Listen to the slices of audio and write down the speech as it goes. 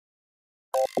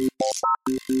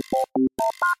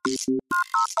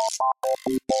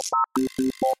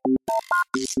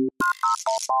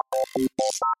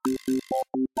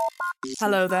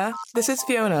Hello there, this is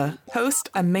Fiona, host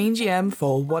and main GM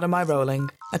for What Am I Rolling,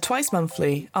 a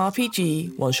twice-monthly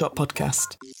RPG one-shot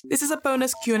podcast. This is a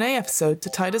bonus Q&A episode to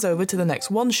tide us over to the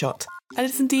next one-shot, and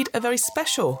it's indeed a very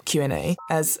special Q&A,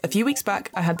 as a few weeks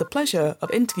back I had the pleasure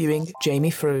of interviewing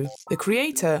Jamie Frew, the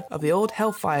creator of the Old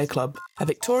Hellfire Club, a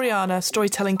Victoriana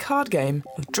storytelling card game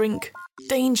of drink,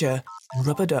 danger, and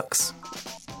rubber ducks.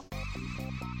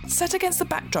 Set against the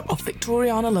backdrop of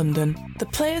Victoriana London, the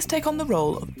players take on the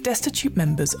role of destitute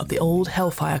members of the Old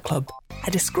Hellfire Club,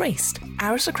 a disgraced,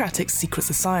 aristocratic secret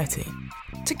society.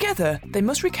 Together, they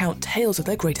must recount tales of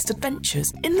their greatest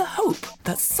adventures in the hope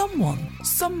that someone,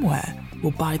 somewhere,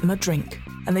 will buy them a drink,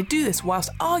 and they do this whilst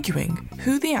arguing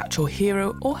who the actual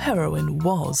hero or heroine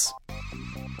was.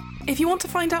 If you want to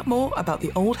find out more about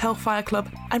the Old Hellfire Club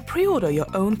and pre-order your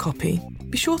own copy,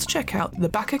 be sure to check out the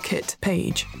Backer Kit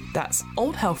page. That's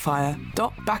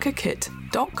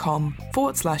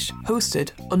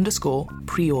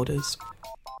oldhellfire.backerkit.com/hosted_pre-orders.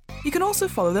 You can also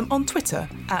follow them on Twitter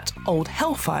at Old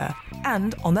Hellfire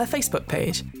and on their Facebook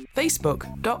page,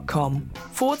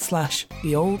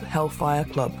 facebook.com/The Old Hellfire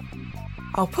Club.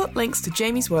 I'll put links to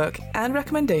Jamie's work and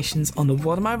recommendations on the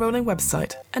What Am I Rolling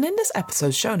website and in this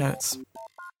episode's show notes.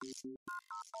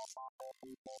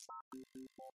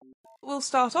 We'll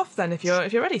start off then if you're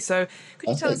ready. So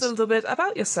could you tell us a little bit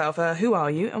about yourself? Who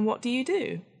are you and what do you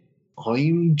do?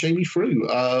 I'm Jamie Frew.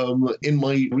 In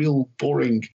my real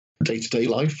boring day-to-day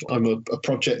life, I'm a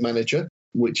project manager,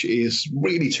 which is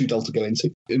really too dull to go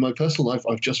into. In my personal life,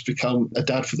 I've just become a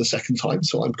dad for the second time,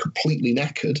 so I'm completely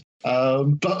knackered.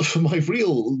 But for my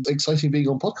real exciting being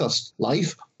on podcast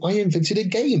life, I invented a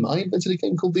game. I invented a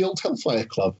game called the Old Hellfire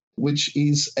Club, which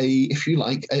is if you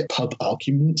like, a pub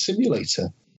argument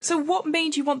simulator. So what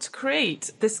made you want to create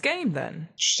this game then?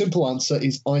 Simple answer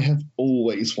is I have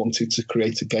always wanted to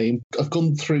create a game. I've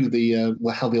gone through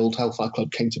how the Old Hellfire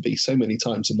Club came to be so many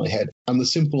times in my head. And the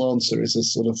simple answer is a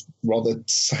sort of rather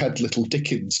sad little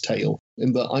Dickens tale,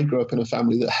 in that I grew up in a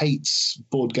family that hates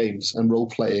board games and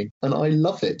role-playing, and I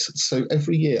love it. So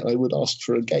every year I would ask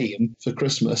for a game for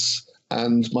Christmas,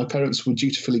 and my parents would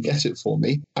dutifully get it for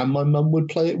me, and my mum would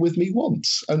play it with me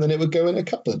once, and then it would go in a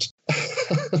cupboard.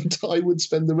 And I would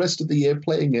spend the rest of the year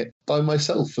playing it by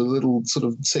myself, a little sort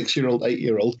of 6-year-old,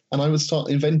 8-year-old, and I would start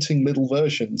inventing little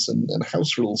versions and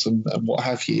house rules and what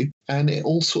have you, and it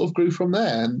all sort of grew from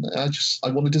there, and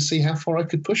I wanted to see how far I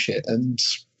could push it, and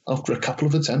after a couple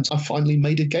of attempts, I finally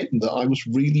made a game that I was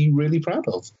really, really proud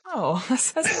of. Oh,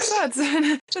 that's sad.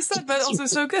 Just sad, but also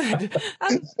so good.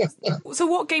 So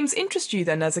what games interest you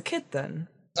then as a kid then?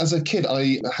 As a kid,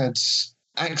 I had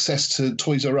access to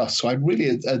Toys R Us, so I had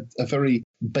really a very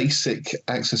basic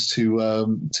access to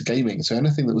gaming. So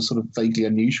anything that was sort of vaguely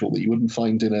unusual that you wouldn't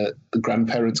find in a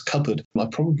grandparent's cupboard, I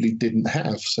probably didn't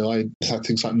have. So I had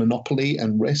things like Monopoly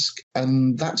and Risk,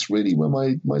 and that's really where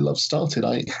my love started.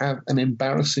 I have an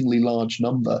embarrassingly large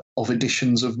number of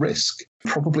editions of Risk,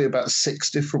 probably about 6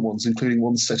 different ones, including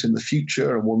one set in the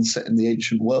future and one set in the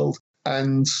ancient world.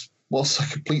 And whilst I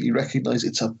completely recognise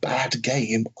it's a bad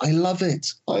game, I love it.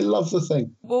 I love the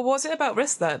thing. Well, what's it about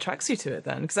Risk that attracts you to it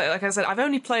then? Because, like I said, I've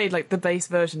only played the base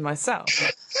version myself.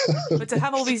 But to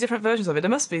have all these different versions of it, there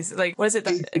must be, what is it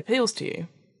that appeals to you?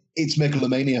 It's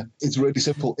megalomania. It's really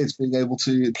simple. It's being able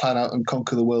to plan out and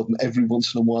conquer the world, and every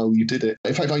once in a while you did it.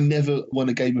 In fact, I never won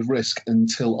a game of Risk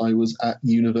until I was at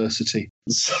university.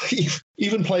 So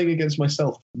even playing against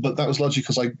myself, but that was largely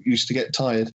because I used to get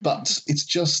tired. But it's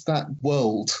just that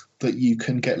world that you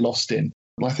can get lost in.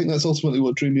 And I think that's ultimately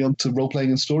what drew me on to role-playing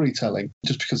and storytelling,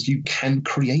 just because you can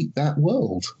create that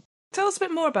world. Tell us a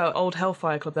bit more about Old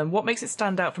Hellfire Club then. What makes it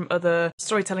stand out from other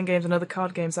storytelling games and other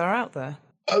card games that are out there?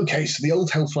 Okay, so the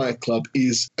Old Hellfire Club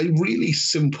is a really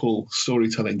simple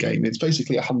storytelling game. It's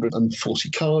basically 140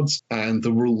 cards, and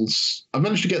the rules, I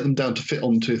managed to get them down to fit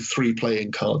onto 3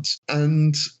 playing cards.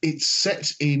 And it's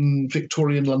set in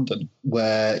Victorian London,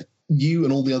 where you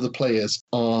and all the other players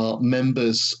are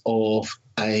members of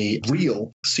a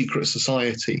real secret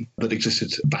society that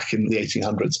existed back in the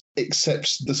 1800s,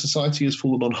 except the society has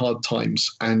fallen on hard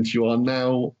times, and you are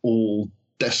now all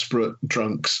desperate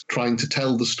drunks trying to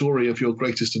tell the story of your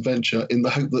greatest adventure in the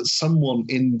hope that someone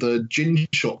in the gin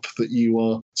shop that you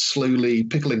are slowly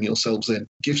pickling yourselves in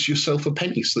gives yourself a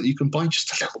penny so that you can buy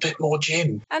just a little bit more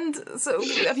gin. And so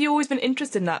have you always been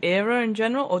interested in that era in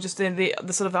general, or just in the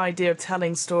sort of idea of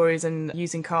telling stories and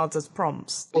using cards as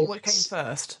prompts? What came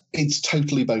first? It's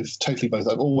totally both.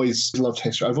 I've always loved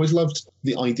history. I've always loved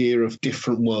the idea of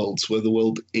different worlds where the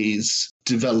world is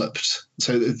developed.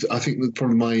 So I think that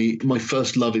probably my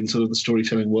first love in sort of the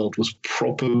storytelling world was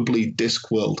probably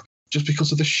Discworld, just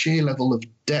because of the sheer level of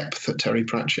depth that Terry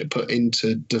Pratchett put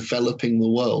into developing the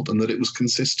world, and that it was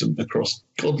consistent across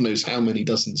God knows how many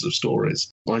dozens of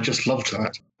stories. I just loved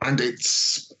that. And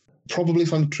it's probably,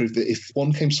 if I'm true, that if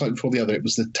one came slightly before the other, it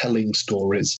was the telling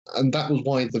stories. And that was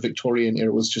why the Victorian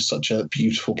era was just such a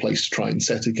beautiful place to try and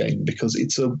set a game, because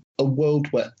it's a world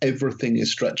where everything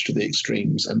is stretched to the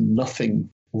extremes and nothing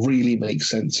really makes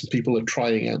sense. People are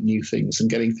trying out new things and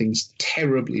getting things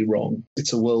terribly wrong.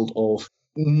 It's a world of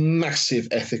massive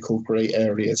ethical grey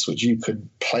areas which you can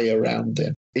play around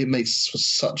in. It makes for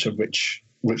such a rich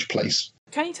place.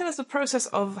 Can you tell us the process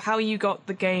of how you got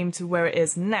the game to where it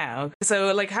is now?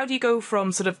 So, how do you go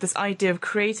from sort of this idea of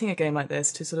creating a game like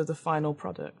this to sort of the final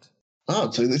product?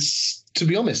 So this, to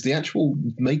be honest, the actual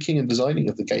making and designing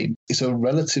of the game is a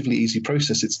relatively easy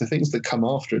process. It's the things that come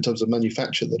after in terms of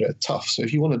manufacture that are tough. So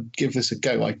if you want to give this a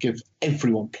go, I give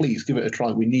everyone, please give it a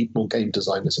try. We need more game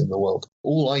designers in the world.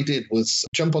 All I did was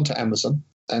jump onto Amazon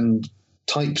and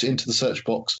typed into the search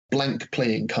box blank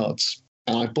playing cards.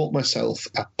 And I bought myself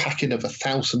a packet of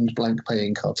 1,000 blank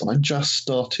playing cards, and I just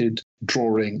started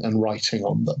drawing and writing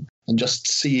on them and just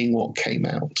seeing what came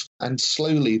out. And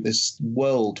slowly this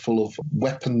world full of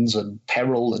weapons and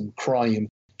peril and crime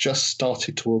just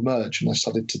started to emerge, and I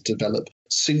started to develop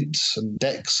suits and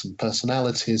decks and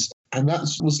personalities. And that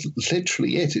was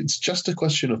literally it. It's just a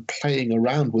question of playing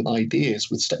around with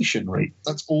ideas with stationery.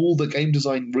 That's all the game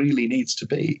design really needs to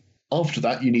be. After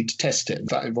that, you need to test it.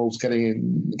 That involves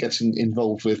getting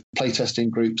involved with playtesting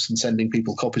groups and sending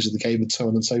people copies of the game and so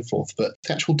on and so forth. But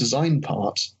the actual design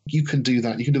part, you can do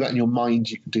that. You can do that in your mind.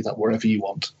 You can do that wherever you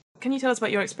want. Can you tell us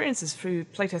about your experiences through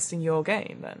playtesting your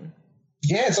game then?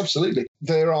 Yes, absolutely.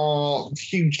 There are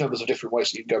huge numbers of different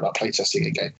ways that you can go about playtesting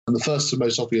a game. And the first and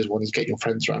most obvious one is get your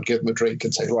friends around, give them a drink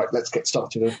and say, right, let's get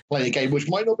started and play a game, which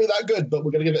might not be that good, but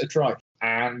we're going to give it a try.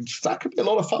 And that could be a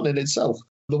lot of fun in itself.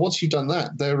 But once you've done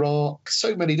that, there are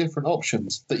so many different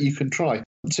options that you can try.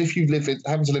 So if you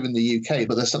happen to live in the UK,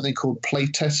 but there's something called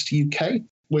Playtest UK,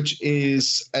 which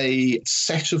is a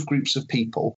set of groups of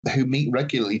people who meet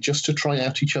regularly just to try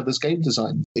out each other's game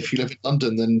design. If you live in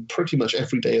London, then pretty much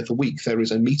every day of the week there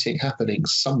is a meeting happening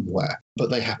somewhere. But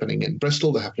they're happening in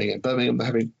Bristol, they're happening in Birmingham, they're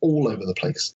happening all over the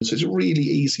place. So it's really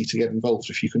easy to get involved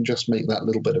if you can just make that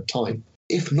little bit of time.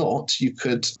 If not, you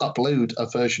could upload a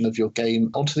version of your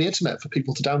game onto the internet for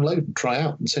people to download and try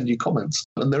out and send you comments.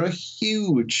 And there are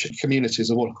huge communities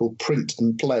of what are called print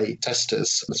and play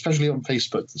testers, especially on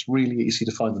Facebook. It's really easy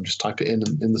to find them. Just type it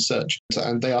in the search.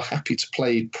 And they are happy to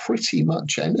play pretty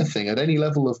much anything at any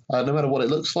level of, no matter what it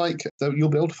looks like, you'll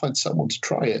be able to find someone to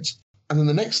try it. And then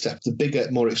the next step, the bigger,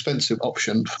 more expensive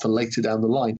option for later down the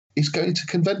line, is going to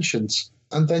conventions.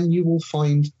 And then you will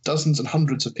find dozens and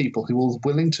hundreds of people who are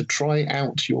willing to try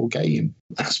out your game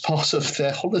as part of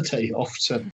their holiday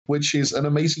often, which is an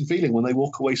amazing feeling when they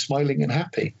walk away smiling and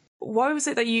happy. Why was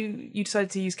it that you decided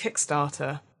to use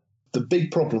Kickstarter? The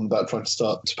big problem about trying to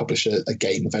start to publish a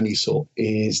game of any sort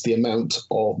is the amount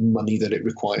of money that it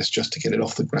requires just to get it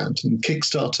off the ground. And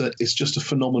Kickstarter is just a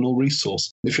phenomenal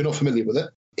resource. If you're not familiar with it,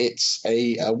 it's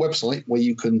a website where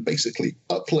you can basically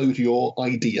upload your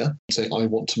idea, say, I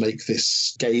want to make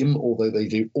this game, although they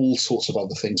do all sorts of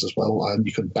other things as well. And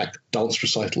you can back dance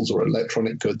recitals or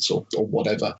electronic goods or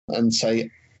whatever, and say,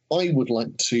 I would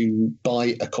like to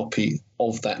buy a copy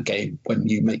of that game when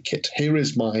you make it. Here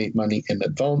is my money in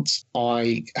advance.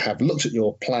 I have looked at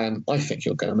your plan. I think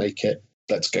you're going to make it.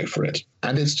 Let's go for it.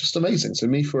 And it's just amazing. So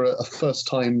me, for a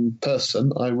first-time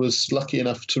person, I was lucky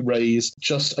enough to raise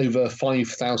just over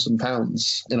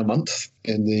 £5,000 in a month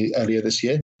earlier this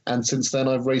year. And since then,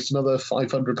 I've raised another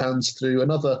 £500 through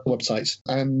another website.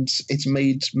 And it's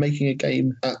made making a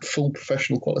game at full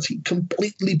professional quality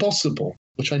completely possible,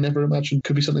 which I never imagined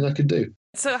could be something I could do.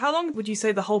 So how long would you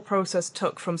say the whole process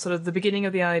took from sort of the beginning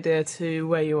of the idea to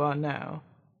where you are now?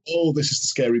 Oh, this is the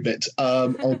scary bit.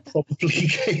 I probably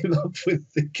came up with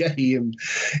the game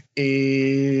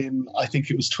in, I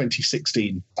think it was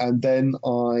 2016. And then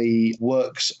I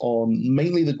worked on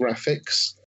mainly the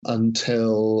graphics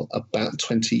until about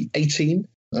 2018.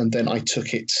 And then I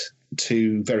took it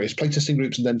to various playtesting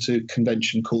groups and then to a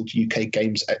convention called UK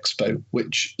Games Expo,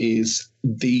 which is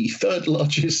the third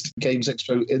largest games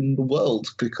expo in the world,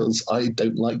 because I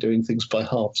don't like doing things by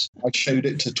halves. I showed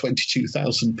it to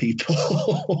 22,000 people.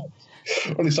 Or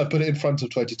at least I put it in front of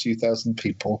 22,000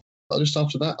 people. Just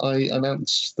after that, I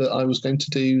announced that I was going to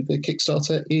do the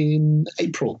Kickstarter in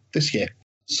April this year.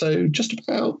 So just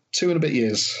about 2 and a bit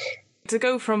years. to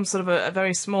go from sort of a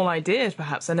very small idea,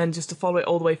 perhaps, and then just to follow it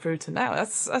all the way through to now,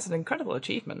 that's an incredible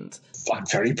achievement. I'm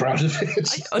very proud of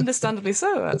it. Understandably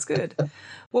so, that's good.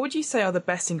 What would you say are the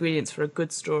best ingredients for a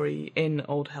good story in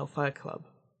Old Hellfire Club?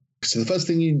 So the first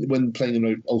thing when playing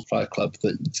an Old Fire Club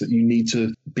that you need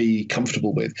to be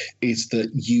comfortable with is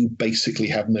that you basically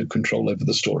have no control over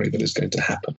the story that is going to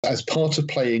happen. As part of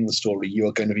playing the story, you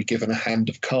are going to be given a hand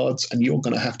of cards, and you're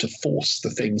going to have to force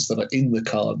the things that are in the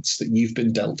cards that you've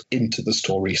been dealt into the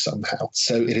story somehow.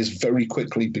 So it is very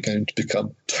quickly going to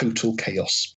become total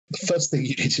chaos. The first thing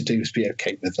you need to do is be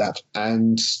okay with that.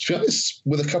 And to be honest,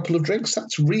 with a couple of drinks,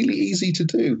 that's really easy to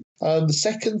do. The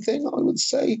second thing I would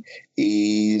say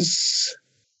is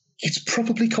it's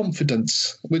probably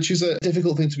confidence, which is a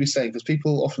difficult thing to be saying because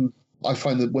people often, I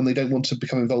find that when they don't want to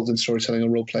become involved in storytelling or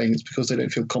role-playing, it's because they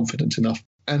don't feel confident enough.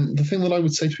 And the thing that I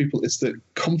would say to people is that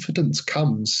confidence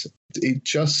comes. It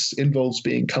just involves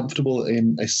being comfortable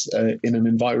in an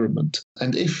environment.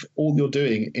 And if all you're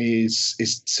doing is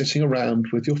sitting around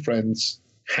with your friends,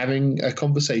 having a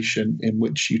conversation in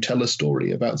which you tell a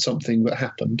story about something that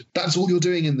happened, that's all you're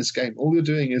doing in this game. All you're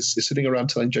doing is sitting around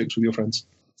telling jokes with your friends.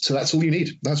 So that's all you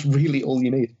need. That's really all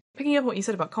you need. Picking up what you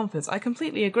said about confidence, I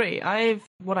completely agree.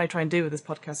 What I try and do with this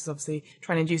podcast is obviously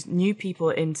trying to induce new people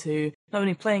into not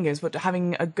only playing games, but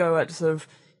having a go at sort of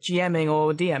GMing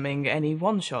or DMing any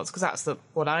one-shots, because that's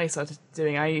what I started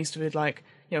doing. I used to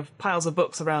be piles of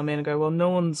books around me and go, well, no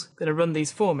one's going to run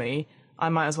these for me. I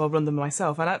might as well run them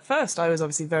myself. And at first, I was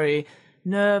obviously very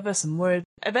nervous and worried.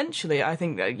 Eventually, I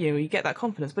think that, you get that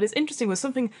confidence. But it's interesting with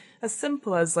something as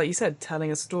simple as, like you said,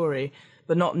 telling a story,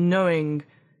 but not knowing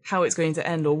how it's going to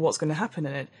end or what's going to happen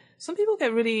in it. Some people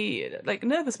get really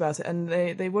nervous about it, and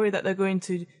they worry that they're going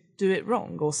to do it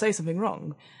wrong or say something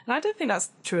wrong. And I don't think that's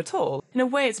true at all. In a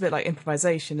way, it's a bit like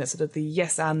improvisation. It's sort of the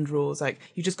yes and rules. Like,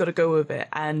 you just got to go with it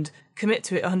and commit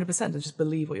to it 100% and just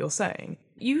believe what you're saying.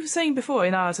 You were saying before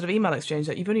in our sort of email exchange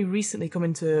that you've only recently come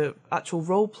into actual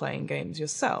role-playing games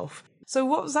yourself. So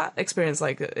what was that experience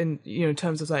like in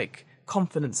terms of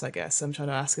confidence, I guess I'm trying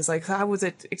to ask, is how was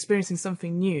it experiencing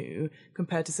something new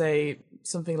compared to, say,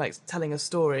 something like telling a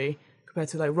story compared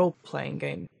to role-playing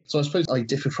game? So I suppose I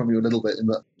differ from you a little bit in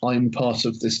that I'm part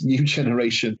of this new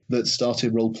generation that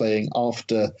started role-playing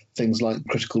after things like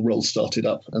Critical Role started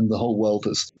up and the whole world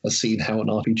has seen how an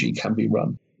RPG can be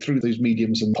run. Through those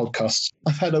mediums and podcasts,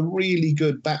 I've had a really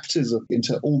good baptism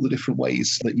into all the different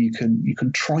ways that you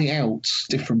can try out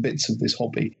different bits of this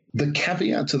hobby. The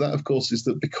caveat to that, of course, is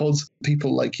that because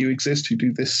people like you exist who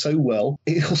do this so well,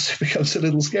 it also becomes a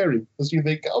little scary because you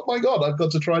think, oh my God, I've got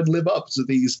to try and live up to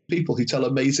these people who tell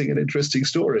amazing and interesting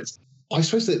stories. I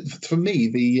suppose that for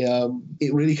me,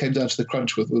 it really came down to the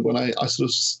crunch with when I sort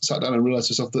of sat down and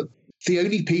realised myself that the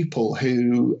only people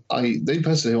the only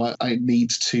person who I need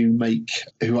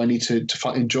to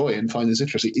enjoy and find this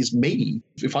interesting is me.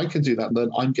 If I can do that,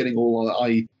 then I'm getting all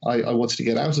I wanted to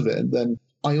get out of it. And then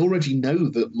I already know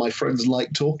that my friends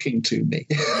like talking to me.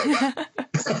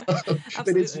 But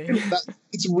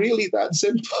it's really that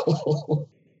simple.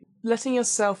 Letting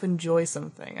yourself enjoy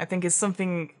something, I think, is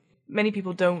something many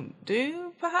people don't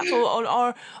do, perhaps, or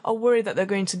are worried that they're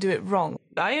going to do it wrong.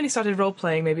 I only started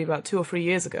role-playing maybe about 2 or 3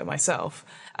 years ago myself.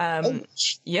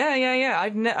 Yeah.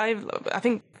 I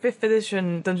think 5th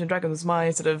edition Dungeons & Dragons was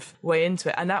my sort of way into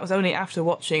it, and that was only after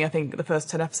watching, I think, the first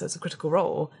 10 episodes of Critical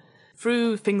Role.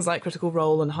 Through things like Critical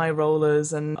Role and High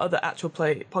Rollers and other actual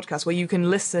play podcasts where you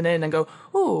can listen in and go,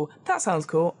 oh, that sounds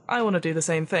cool, I want to do the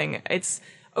same thing. It's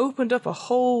opened up a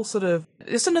whole sort of,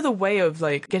 it's another way of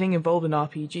getting involved in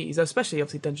RPGs, especially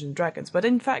obviously Dungeons & Dragons. But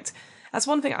in fact, that's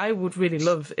one thing I would really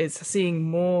love, is seeing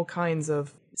more kinds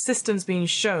of systems being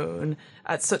shown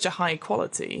at such a high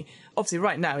quality. Obviously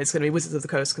right now it's going to be Wizards of the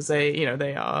Coast because they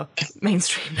are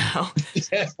mainstream now.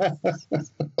 Yeah.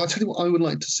 I'll tell you what I would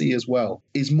like to see as well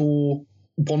is more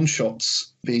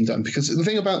one-shots being done, because the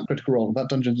thing about Critical Role, about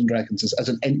Dungeons & Dragons as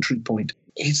an entry point,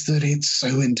 is that it's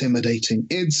so intimidating.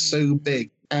 It's so big.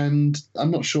 And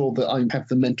I'm not sure that I have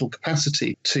the mental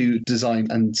capacity to design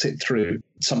and sit through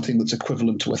something that's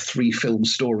equivalent to a 3-film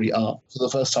story arc for the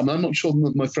first time. I'm not sure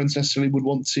that my friends necessarily would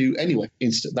want to anyway.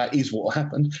 That is what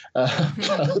happened.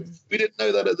 But we didn't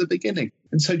know that at the beginning.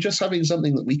 And so just having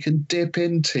something that we can dip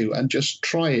into and just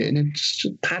try it and just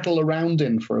paddle around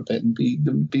in for a bit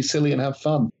and be silly and have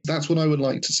fun. That's what I would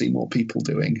like to see more people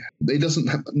doing. It doesn't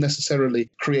necessarily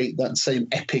create that same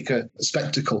epic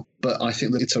spectacle, but I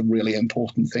think that it's a really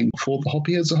important thing for the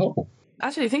hobby as a whole.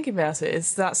 Actually, thinking about it,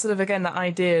 is that sort of, again, that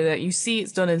idea that you see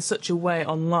it's done in such a way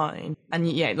online, and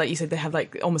yeah, like you said, they have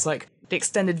almost the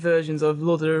extended versions of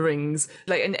Lord of the Rings.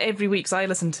 Like, and every week, so I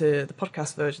listen to the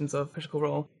podcast versions of Critical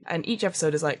Role, and each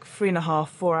episode is like 3.5,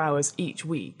 4 hours each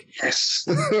week. Yes.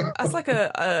 That's like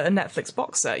a Netflix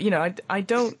box set. You know, I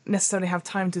don't necessarily have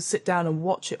time to sit down and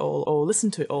watch it all or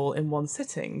listen to it all in one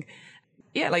sitting.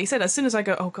 Yeah, like you said, as soon as I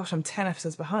go, oh gosh, I'm 10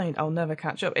 episodes behind, I'll never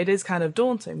catch up. It is kind of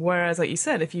daunting. Whereas, like you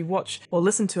said, if you watch or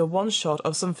listen to a one-shot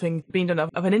of something being done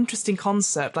of an interesting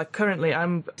concept, like currently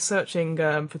I'm searching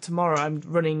for tomorrow, I'm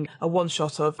running a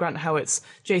one-shot of Grant Howitt's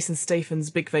Jason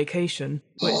Statham's Big Vacation,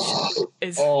 which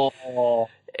is...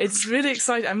 It's really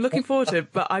exciting. I'm looking forward to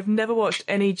it, but I've never watched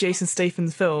any Jason Statham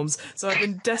films, so I've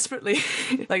been desperately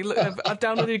I've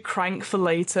downloaded Crank for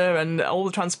later and all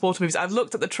the Transporter movies. I've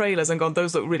looked at the trailers and gone,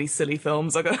 those look really silly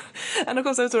films. And of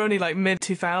course, those are only like mid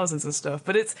 2000s and stuff.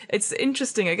 But it's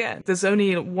interesting. Again, there's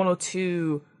only 1 or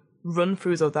 2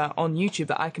 run-throughs of that on YouTube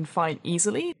that I can find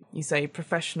easily. You say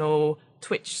professional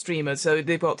Twitch streamers, so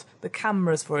they've got the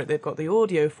cameras for it, they've got the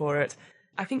audio for it.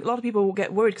 I think a lot of people will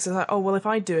get worried because they're like, oh, well, if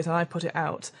I do it and I put it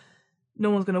out, no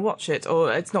one's going to watch it,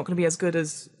 or it's not going to be as good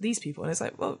as these people. And it's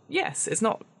like, well, yes, it's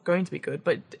not going to be good,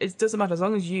 but it doesn't matter as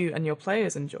long as you and your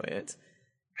players enjoy it.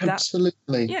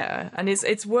 Absolutely. Yeah, and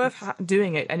it's worth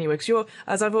doing it anyway, because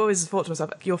as I've always thought to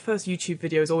myself, your first YouTube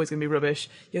video is always going to be rubbish.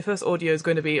 Your first audio is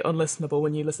going to be unlistenable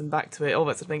when you listen back to it, all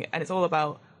that sort of thing. And it's all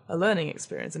about a learning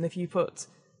experience. And if you put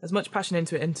as much passion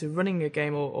into it, into running a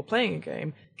game or playing a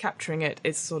game, capturing it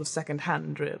is sort of second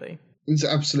hand, really.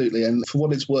 Absolutely. And for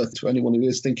what it's worth to anyone who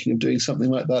is thinking of doing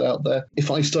something like that out there, if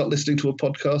I start listening to a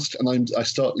podcast and I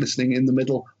start listening in the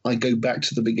middle, I go back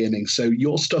to the beginning. So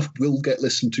your stuff will get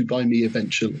listened to by me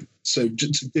eventually. So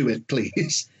just do it,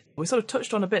 please. We sort of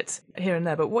touched on a bit here and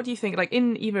there, but what do you think, like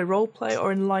in either roleplay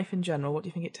or in life in general, what do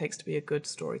you think it takes to be a good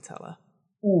storyteller?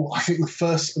 I think the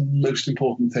first and most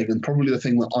important thing, and probably the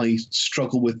thing that I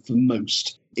struggle with the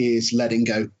most, is letting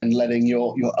go and letting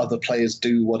your other players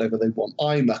do whatever they want.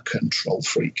 I'm a control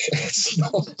freak. It's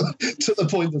not to the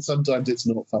point that sometimes it's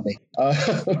not funny.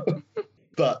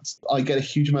 But I get a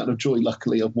huge amount of joy,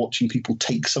 luckily, of watching people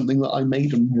take something that I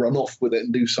made and run off with it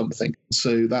and do something.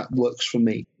 So that works for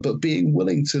me. But being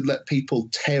willing to let people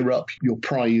tear up your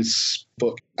prize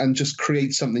book and just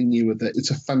create something new with it,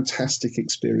 it's a fantastic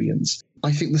experience.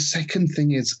 I think the second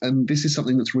thing is, and this is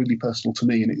something that's really personal to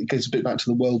me, and it goes a bit back to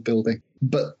the world building,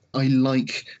 but I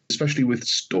like, especially with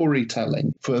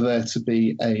storytelling, for there to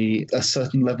be a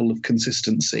certain level of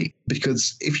consistency.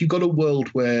 Because if you've got a world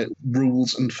where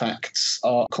rules and facts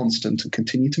are constant and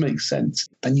continue to make sense,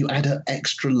 then you add an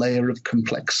extra layer of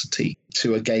complexity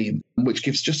to a game, which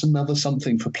gives just another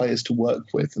something for players to work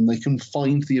with, and they can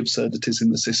find the absurdities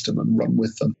in the system and run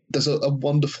with them. There's a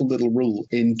wonderful little rule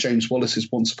in James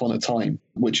Wallace's Once Upon a Time,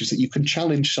 which is that you can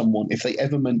challenge someone if they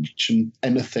ever mention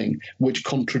anything which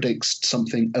contradicts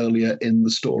something earlier in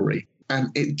the story. And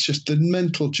it's just the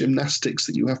mental gymnastics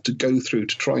that you have to go through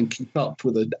to try and keep up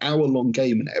with an hour-long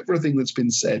game and everything that's been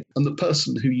said. And the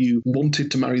person who you wanted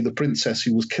to marry the princess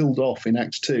who was killed off in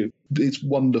Act 2, it's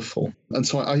wonderful. And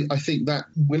so I think that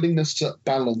willingness to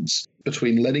balance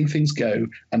between letting things go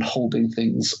and holding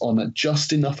things on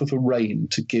just enough of a rein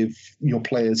to give your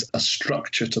players a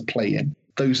structure to play in.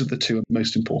 Those are the two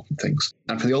most important things.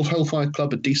 And for the Old Hellfire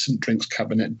Club, a decent drinks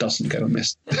cabinet doesn't go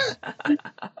amiss.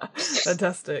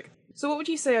 Fantastic. So what would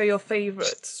you say are your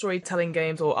favourite storytelling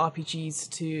games or RPGs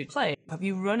to play? Have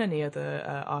you run any other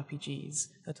RPGs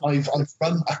at all? I've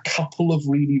run a couple of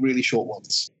really, really short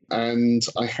ones. And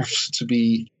I have to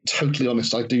be totally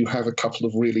honest, I do have a couple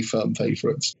of really firm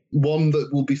favourites. One that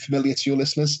will be familiar to your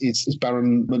listeners is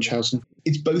Baron Munchausen.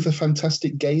 It's both a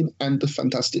fantastic game and a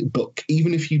fantastic book.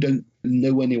 Even if you don't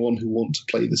know anyone who wants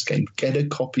to play this game, get a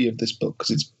copy of this book because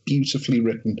it's beautifully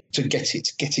written. So get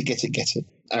it.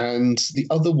 And the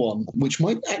other one, which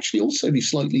might actually also be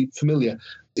slightly familiar,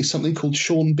 is something called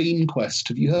Sean Bean Quest.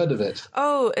 Have you heard of it?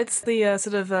 Oh, it's the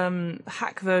sort of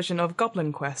hack version of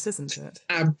Goblin Quest, isn't it?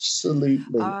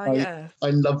 Absolutely. Yeah. I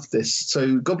love this.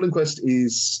 So Goblin Quest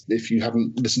is, if you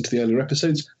haven't listened to the earlier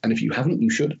episodes, and if you haven't, you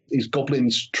should, is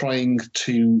goblins trying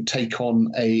to take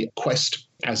on a quest,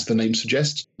 as the name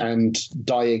suggests, and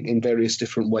dying in various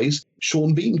different ways.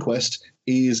 Sean Bean Quest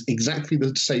is exactly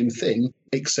the same thing,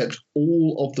 except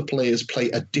all of the players play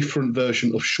a different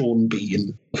version of Sean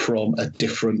Bean from a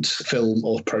different film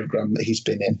or program that he's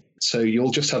been in. So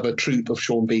you'll just have a troupe of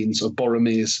Sean Beans, of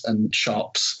Boromirs and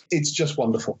Sharps. It's just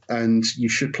wonderful, and you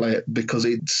should play it because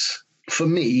it's, for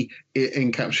me, it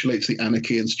encapsulates the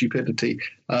anarchy and stupidity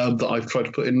that I've tried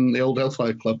to put in the Old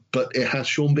Hellfire Club, but it has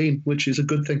Sean Bean, which is a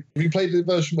good thing. Have you played the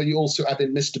version where you also add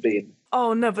in Mr. Bean?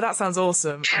 Oh no, but that sounds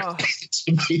awesome. Oh. It's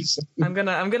amazing. I'm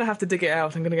gonna have to dig it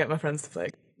out. I'm gonna get my friends to play.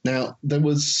 Now, there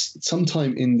was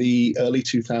sometime in the early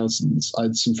 2000s, I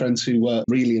had some friends who were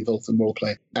really involved in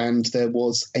role-play, and there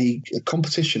was a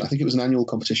competition, I think it was an annual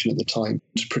competition at the time,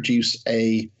 to produce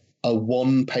a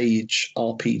one-page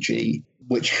RPG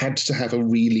which had to have a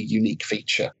really unique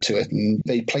feature to it. And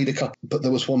they played a couple, but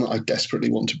there was one that I desperately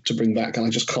wanted to bring back, and I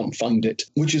just can't find it,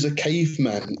 which is a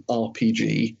caveman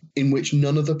RPG in which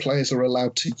none of the players are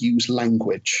allowed to use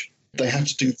language. They have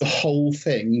to do the whole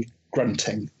thing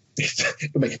grunting.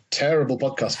 It would make a terrible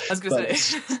podcast. I was going to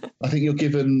say. I think you're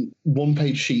given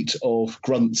one-page sheet of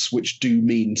grunts which do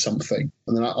mean something.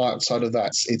 And then outside of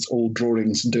that, it's all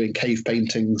drawings and doing cave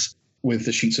paintings with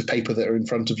the sheets of paper that are in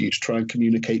front of you to try and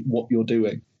communicate what you're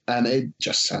doing. And it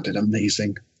just sounded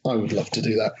amazing. I would love to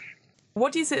do that.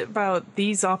 What is it about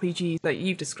these RPGs that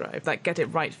you've described that get it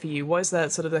right for you? What is the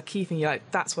sort of the key thing you're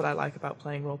like, that's what I like about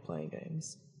playing role-playing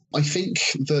games? I think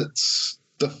that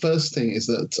the first thing is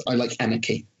that I like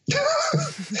anarchy.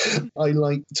 I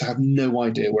like to have no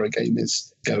idea where a game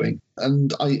is going.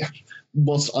 And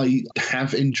whilst I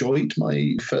have enjoyed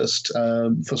my first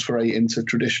foray into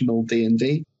traditional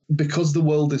D&D, because the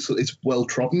world is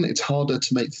well-trodden, it's harder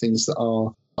to make things that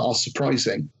are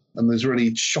surprising. And there's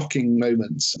really shocking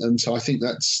moments. And so I think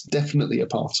that's definitely a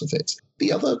part of it.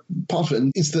 The other part of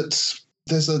it is that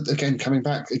there's again coming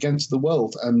back against the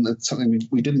world, and it's something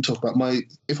we didn't talk about.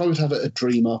 If I would have a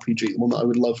dream RPG, the one that I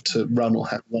would love to run or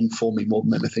have run for me more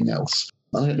than anything else,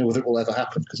 I don't know whether it will ever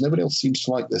happen because nobody else seems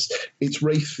to like this. It's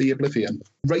Wraith the Oblivion.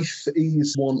 Wraith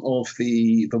is one of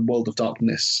the World of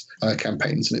Darkness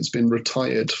campaigns, and it's been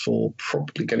retired for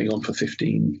probably getting on for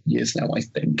 15 years now, I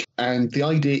think. And the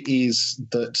idea is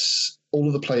that all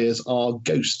of the players are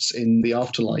ghosts in the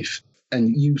afterlife.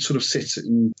 And you sort of sit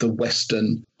in the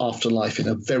Western afterlife in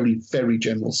a very, very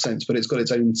general sense, but it's got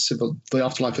its own the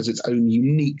afterlife has its own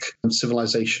unique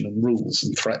civilization and rules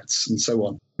and threats and so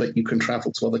on. But you can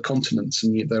travel to other continents,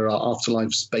 and there are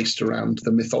afterlives based around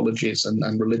the mythologies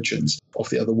and religions of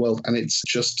the other world. And it's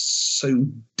just so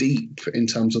deep in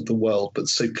terms of the world, but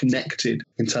so connected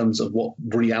in terms of what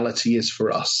reality is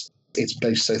for us. It's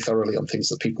based so thoroughly on things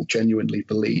that people genuinely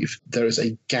believe. There is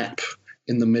a gap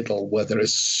in the middle where there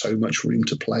is so much room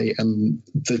to play, and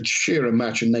the sheer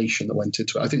imagination that went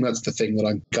into it. I think that's the thing that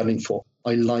I'm gunning for.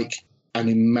 I like an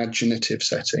imaginative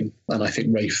setting, and I think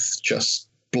Wraith just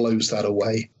blows that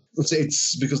away.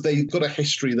 It's because they've got a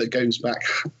history that goes back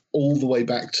all the way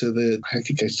back to I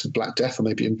think it goes to Black Death or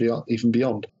maybe even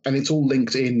beyond. And it's all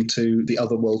linked into the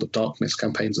other World of Darkness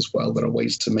campaigns as well. There are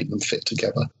ways to make them fit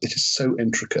together. It is so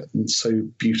intricate and so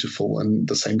beautiful, and at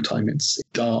the same time it's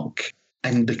dark.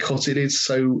 And because it is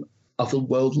so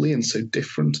otherworldly and so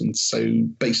different and so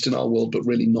based in our world, but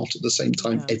really not at the same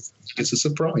time, it's a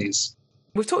surprise.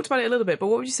 We've talked about it a little bit, but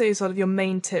what would you say is sort of your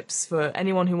main tips for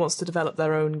anyone who wants to develop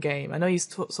their own game? I know you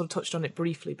sort of touched on it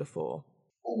briefly before.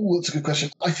 Oh, that's a good question.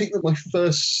 I think that my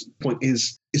first point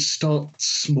is start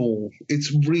small.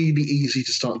 It's really easy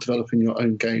to start developing your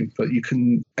own game, but you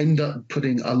can end up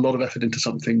putting a lot of effort into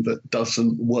something that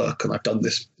doesn't work. And I've done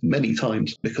this many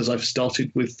times because I've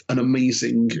started with an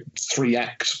amazing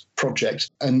 3-act project.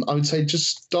 And I would say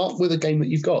just start with a game that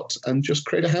you've got and just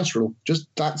create a house rule. Just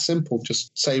that simple.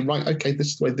 Just say, right, okay, this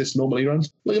is the way this normally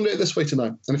runs. We're going to do it this way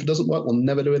tonight. And if it doesn't work, we'll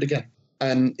never do it again.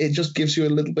 And it just gives you a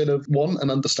little bit of, an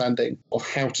understanding of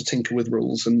how to tinker with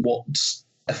rules and what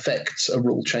effects a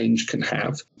rule change can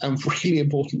have. And really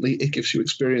importantly, it gives you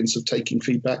experience of taking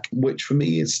feedback, which for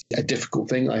me is a difficult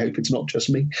thing. I hope it's not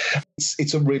just me.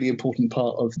 It's a really important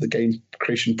part of the game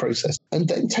creation process. And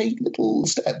then take little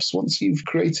steps. Once you've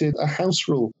created a house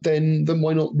rule, then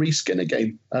why not reskin a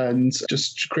game and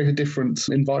just create a different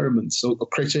environment or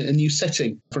create a new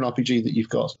setting for an RPG that you've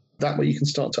got. That way you can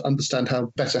start to understand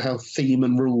how theme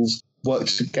and rules work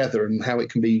together and how it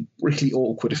can be really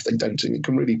awkward if they don't, and it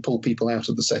can really pull people out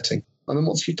of the setting. And then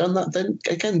once you've done that, then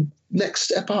again, next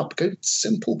step up, go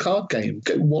simple card game,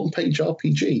 go one-page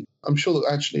RPG. I'm sure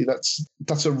that actually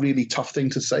that's a really tough thing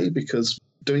to say because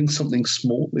doing something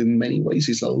small in many ways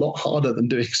is a lot harder than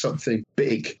doing something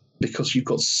big because you've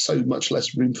got so much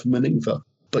less room for maneuver.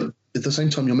 But at the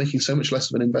same time, you're making so much less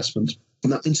of an investment.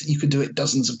 And that means that you can do it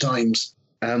dozens of times.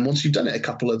 And once you've done it a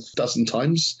couple of dozen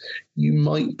times, you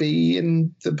might be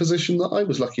in the position that I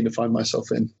was lucky to find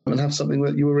myself in and have something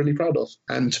that you were really proud of.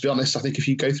 And to be honest, I think if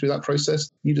you go through that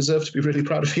process, you deserve to be really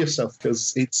proud of yourself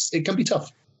because it can be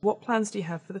tough. What plans do you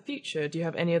have for the future? Do you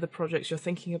have any other projects you're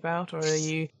thinking about, or are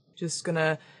you just going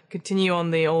to continue on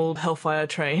the old Hellfire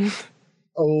train?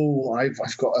 Oh, I've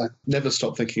got to never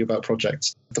stop thinking about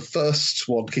projects. The first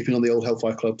one, keeping on the old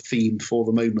Hellfire Club theme for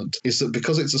the moment, is that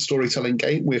because it's a storytelling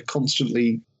game, we're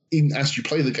constantly as you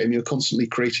play the game, you're constantly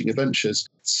creating adventures.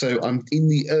 So I'm in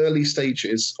the early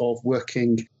stages of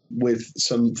working with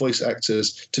some voice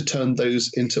actors to turn those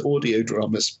into audio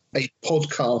dramas, a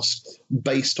podcast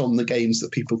based on the games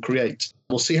that people create.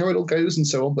 We'll see how it all goes and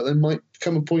so on, but there might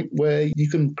come a point where you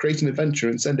can create an adventure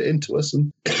and send it in to us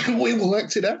and we will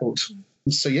act it out.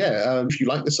 So if you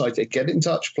like this idea, get in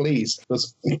touch, please,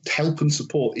 because help and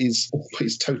support is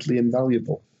always totally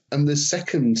invaluable. And the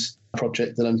second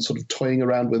project that I'm sort of toying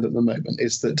around with at the moment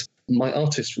is that my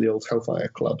artist for the Old Hellfire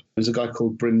Club is a guy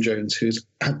called Bryn Jones, who's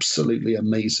absolutely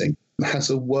amazing. He has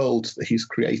a world that he's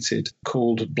created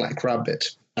called Black Rabbit.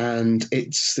 And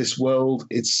it's this world,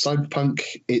 it's cyberpunk,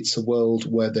 it's a world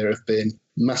where there have been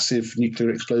massive nuclear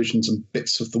explosions and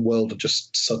bits of the world are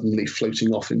just suddenly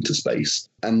floating off into space.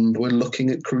 And we're looking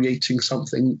at creating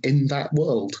something in that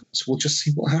world. So we'll just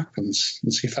see what happens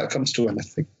and see if that comes to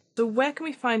anything. So where can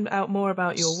we find out more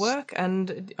about your work?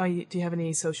 And do you have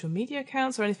any social media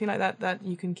accounts or anything like that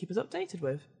you can keep us updated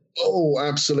with? Oh,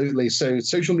 absolutely. So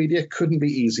social media couldn't be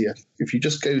easier. If you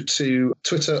just go to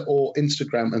Twitter or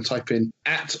Instagram and type in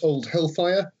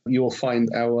 @OldHellfire, you'll find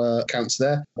our accounts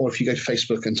there. Or if you go to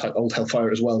Facebook and type Old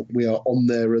Hellfire as well, we are on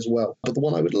there as well. But the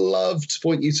one I would love to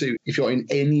point you to, if you're in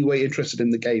any way interested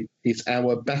in the game, is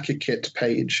our Backer Kit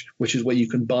page, which is where you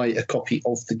can buy a copy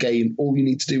of the game. All you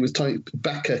need to do is type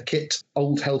Backer Kit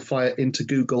Old Hellfire into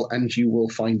Google and you will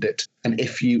find it. And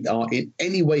if you are in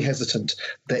any way hesitant,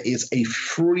 there is a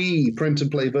free print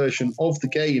and play version of the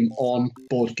game on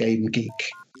Board Game Geek.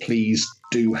 Please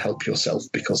do help yourself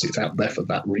because it's out there for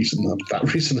that reason and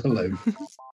that reason alone.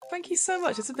 Thank you so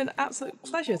much. It's been an absolute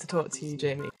pleasure to talk to you,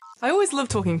 Jamie. I always love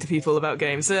talking to people about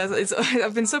games. So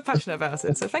I've been so passionate about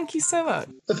it. So thank you so much.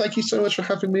 Thank you so much for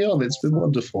having me on. It's been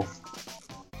wonderful.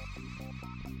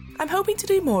 I'm hoping to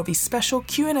do more of these special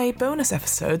Q&A bonus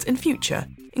episodes in future,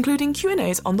 including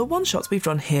Q&As on the one-shots we've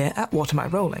run here at What Am I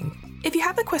Rolling. If you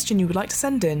have a question you would like to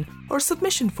send in, or a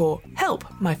submission for help,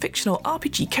 my fictional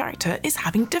RPG character is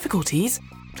having difficulties,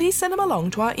 please send them along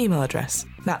to our email address.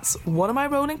 That's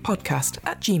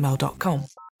whatamirollingpodcast@gmail.com.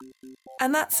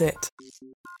 And that's it.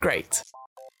 Great.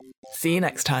 See you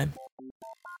next time.